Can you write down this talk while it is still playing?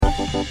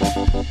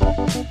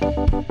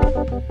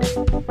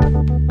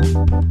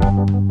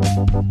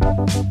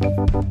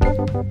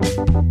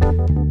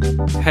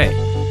Hey,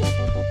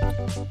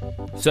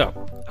 so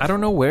I don't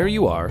know where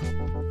you are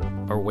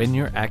or when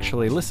you're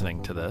actually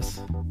listening to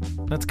this.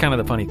 That's kind of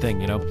the funny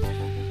thing, you know.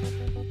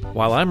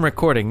 While I'm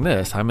recording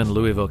this, I'm in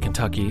Louisville,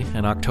 Kentucky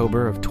in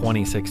October of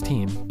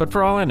 2016, but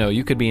for all I know,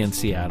 you could be in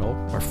Seattle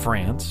or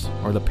France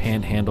or the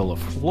panhandle of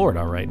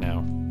Florida right now.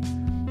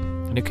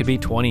 And it could be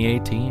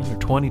 2018 or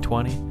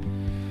 2020.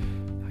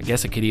 I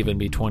guess it could even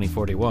be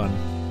 2041.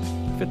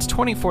 If it's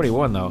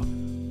 2041 though,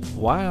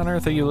 why on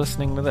earth are you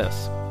listening to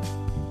this?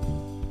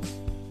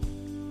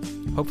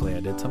 Hopefully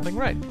I did something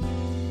right.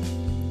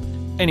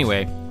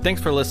 Anyway,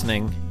 thanks for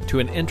listening to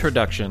an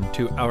introduction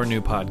to our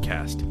new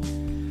podcast.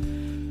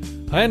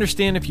 I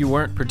understand if you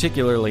weren't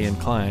particularly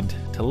inclined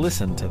to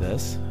listen to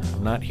this.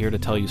 I'm not here to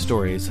tell you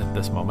stories at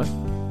this moment.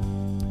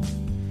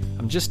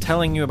 I'm just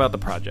telling you about the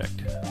project.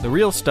 The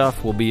real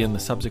stuff will be in the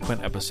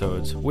subsequent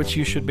episodes, which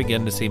you should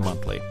begin to see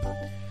monthly.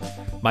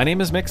 My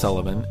name is Mick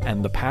Sullivan,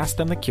 and The Past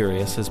and the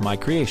Curious is my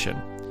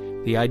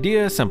creation. The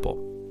idea is simple.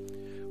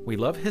 We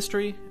love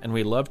history, and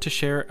we love to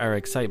share our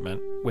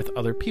excitement with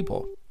other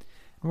people.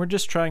 And we're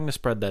just trying to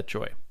spread that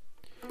joy.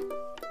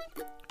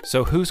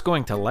 So who's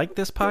going to like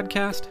this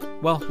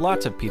podcast? Well,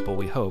 lots of people,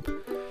 we hope.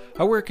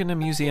 I work in a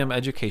museum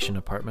education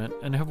department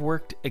and have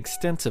worked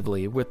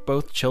extensively with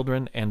both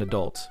children and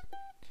adults.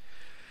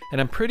 And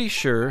I'm pretty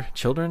sure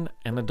children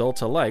and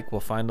adults alike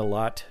will find a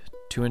lot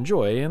to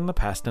enjoy in The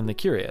Past and the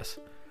Curious.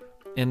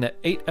 In the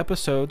 8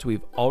 episodes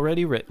we've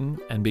already written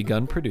and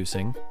begun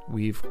producing,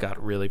 we've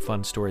got really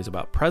fun stories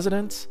about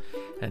presidents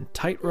and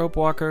tightrope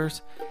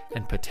walkers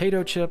and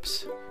potato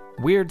chips,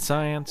 weird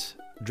science,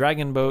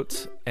 dragon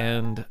boats,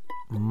 and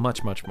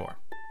much, much more.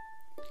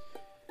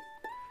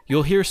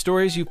 You'll hear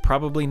stories you've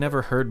probably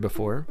never heard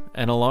before,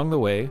 and along the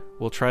way,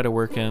 we'll try to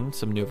work in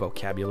some new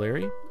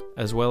vocabulary,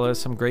 as well as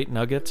some great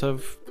nuggets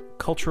of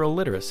cultural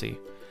literacy.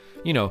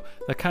 You know,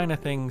 the kind of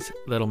things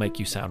that'll make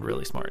you sound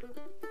really smart.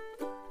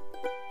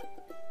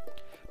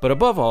 But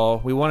above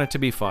all, we want it to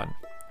be fun.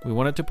 We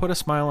want it to put a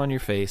smile on your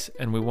face,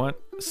 and we want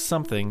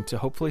something to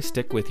hopefully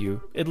stick with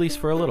you, at least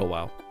for a little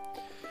while.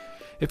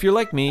 If you're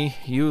like me,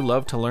 you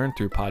love to learn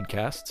through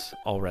podcasts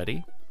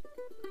already,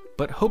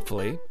 but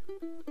hopefully,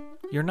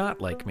 you're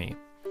not like me.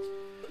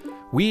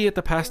 We at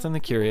The Past and the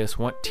Curious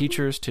want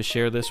teachers to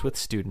share this with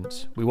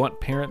students. We want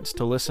parents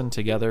to listen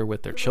together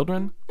with their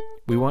children.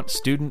 We want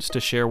students to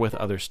share with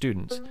other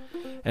students.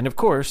 And of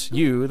course,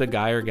 you, the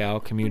guy or gal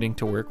commuting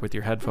to work with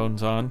your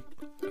headphones on,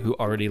 who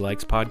already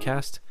likes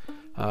podcasts,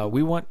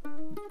 we want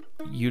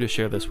you to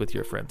share this with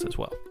your friends as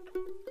well.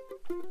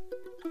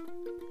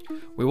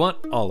 We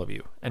want all of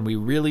you, and we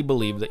really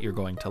believe that you're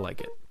going to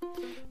like it.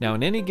 Now,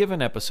 in any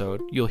given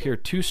episode, you'll hear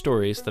 2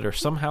 stories that are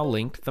somehow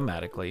linked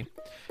thematically.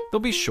 They'll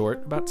be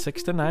short, about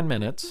 6 to 9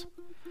 minutes,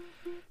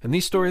 and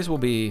these stories will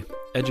be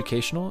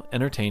educational,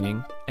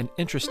 entertaining, and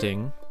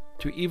interesting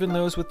to even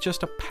those with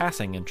just a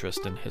passing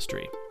interest in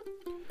history.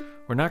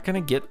 We're not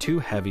going to get too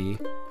heavy.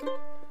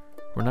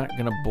 We're not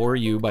going to bore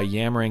you by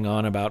yammering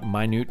on about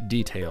minute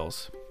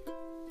details.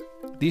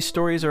 These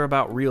stories are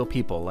about real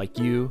people like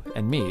you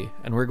and me,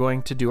 and we're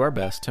going to do our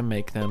best to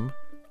make them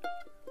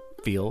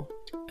feel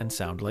and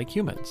sound like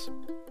humans.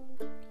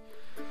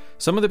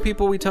 Some of the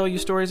people we tell you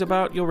stories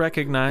about you'll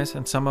recognize,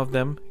 and some of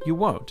them you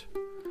won't.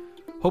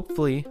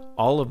 Hopefully,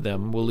 all of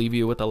them will leave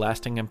you with a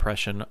lasting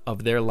impression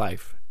of their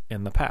life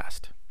in the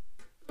past.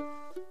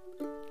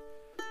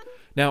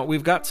 Now,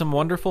 we've got some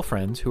wonderful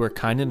friends who are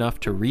kind enough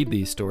to read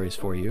these stories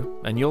for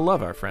you, and you'll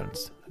love our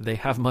friends. They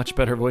have much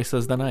better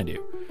voices than I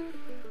do.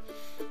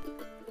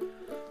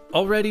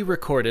 Already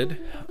recorded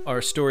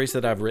are stories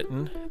that I've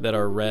written that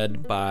are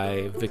read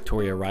by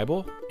Victoria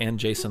Reibel and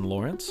Jason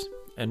Lawrence.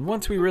 And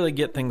once we really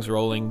get things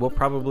rolling, we'll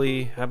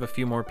probably have a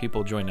few more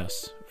people join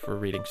us for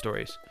reading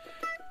stories.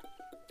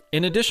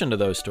 In addition to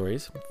those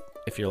stories,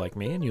 if you're like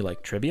me and you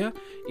like trivia,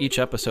 each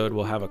episode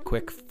will have a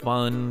quick,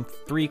 fun,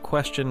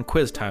 3-question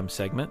quiz time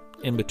segment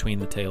in between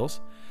the tales.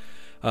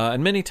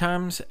 And many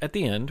times at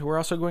the end, we're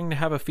also going to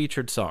have a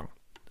featured song.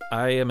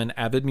 I am an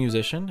avid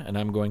musician, and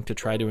I'm going to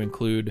try to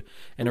include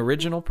an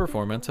original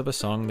performance of a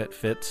song that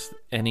fits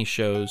any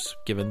show's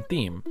given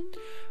theme.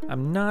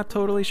 I'm not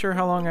totally sure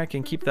how long I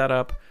can keep that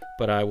up,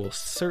 but I will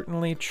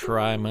certainly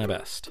try my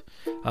best.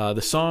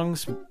 The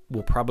songs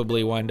will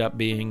probably wind up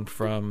being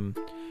from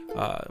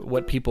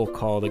what people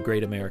call the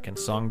Great American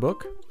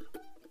Songbook.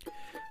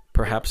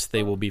 Perhaps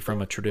they will be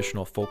from a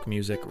traditional folk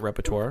music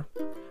repertoire.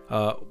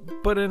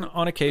 But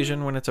on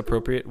occasion, when it's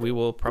appropriate, we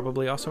will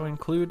probably also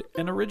include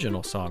an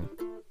original song.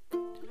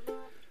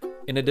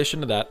 In addition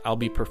to that, I'll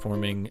be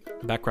performing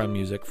background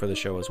music for the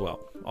show as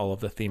well, all of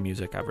the theme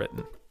music I've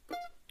written.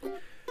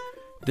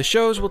 The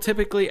shows will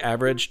typically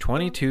average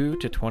 22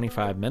 to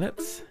 25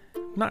 minutes.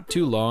 Not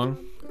too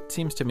long. It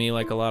seems to me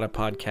like a lot of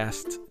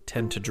podcasts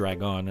tend to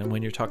drag on, and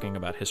when you're talking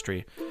about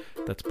history,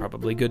 that's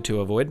probably good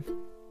to avoid.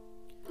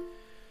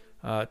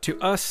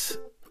 To us,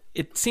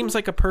 it seems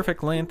like a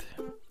perfect length.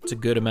 It's a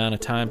good amount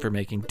of time for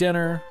making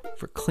dinner,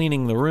 for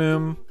cleaning the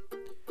room,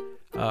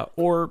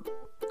 Or,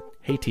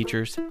 hey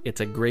teachers,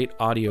 it's a great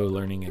audio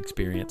learning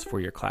experience for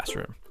your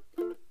classroom.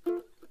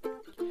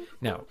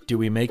 Now, do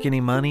we make any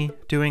money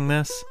doing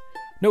this?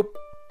 Nope,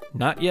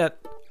 not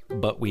yet,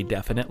 but we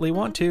definitely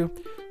want to,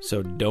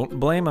 so don't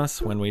blame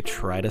us when we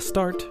try to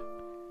start.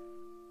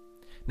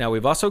 Now,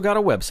 we've also got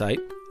a website,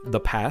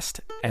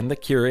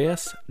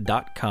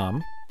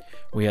 thepastandthecurious.com.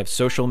 We have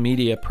social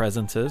media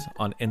presences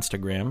on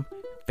Instagram,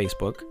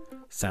 Facebook,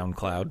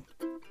 SoundCloud,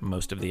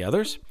 most of the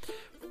others.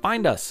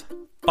 Find us,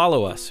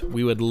 follow us.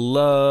 We would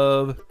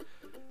love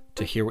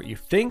to hear what you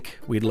think.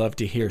 We'd love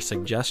to hear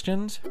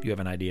suggestions if you have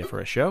an idea for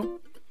a show.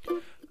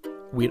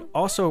 We'd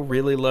also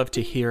really love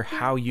to hear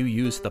how you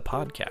use the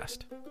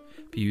podcast,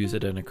 if you use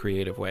it in a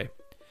creative way.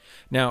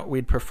 Now,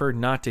 we'd prefer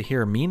not to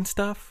hear mean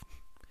stuff.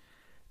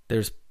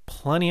 There's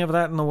plenty of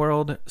that in the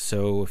world,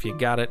 so if you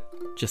got it,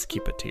 just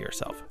keep it to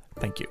yourself.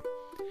 Thank you.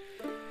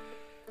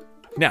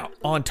 Now,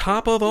 on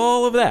top of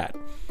all of that,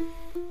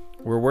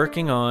 we're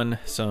working on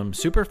some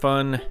super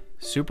fun,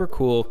 super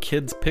cool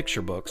kids'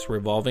 picture books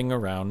revolving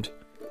around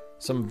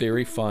some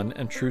very fun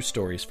and true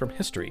stories from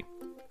history.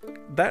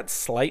 That's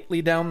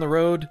slightly down the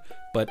road,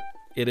 but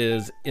it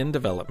is in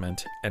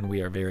development, and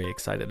we are very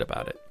excited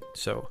about it.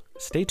 So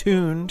stay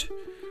tuned.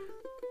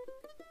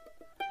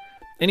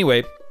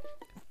 Anyway,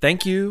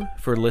 thank you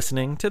for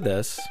listening to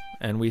this,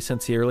 and we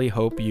sincerely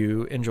hope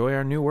you enjoy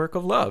our new work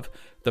of love,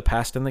 The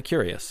Past and the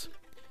Curious,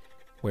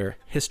 where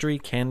history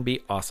can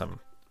be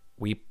awesome.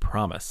 We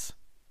promise.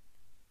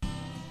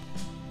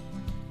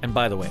 And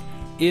by the way,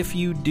 if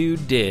you do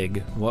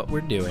dig what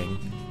we're doing,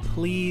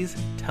 please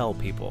tell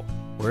people.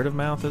 Word of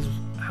mouth is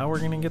how we're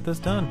going to get this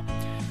done.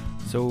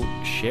 So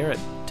share it.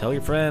 Tell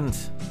your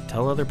friends.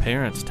 Tell other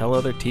parents. Tell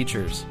other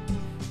teachers.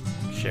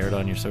 Share it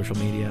on your social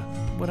media.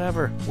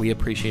 Whatever. We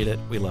appreciate it.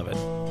 We love it.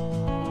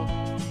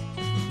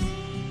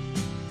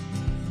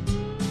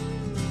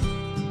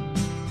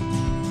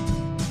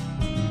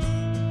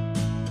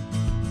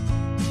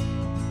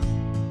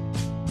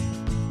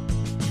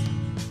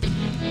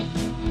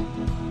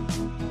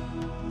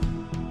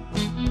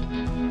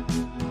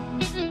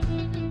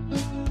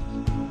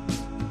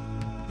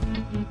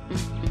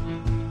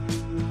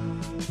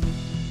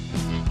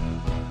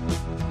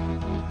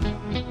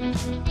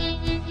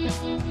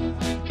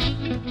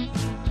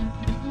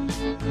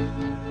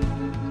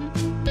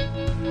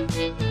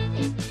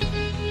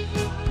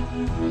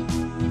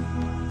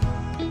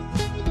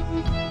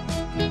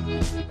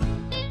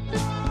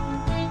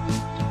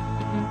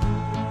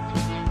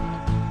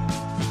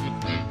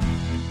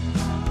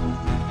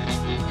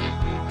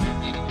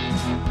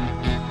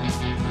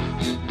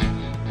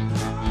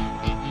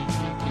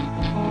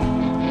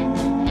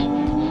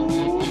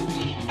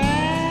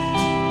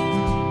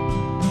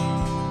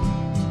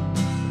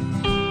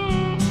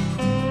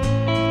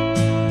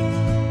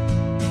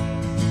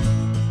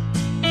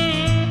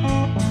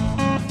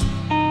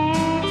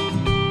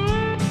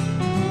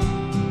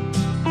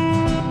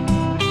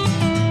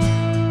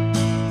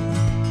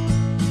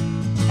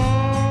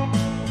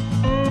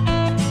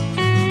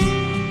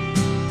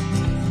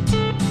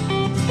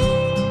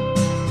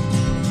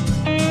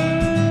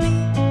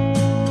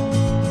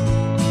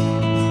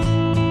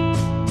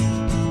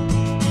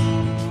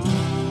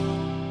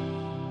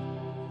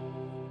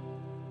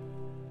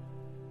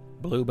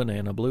 Blue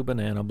banana, blue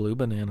banana, blue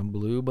banana,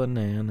 blue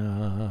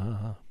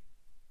banana.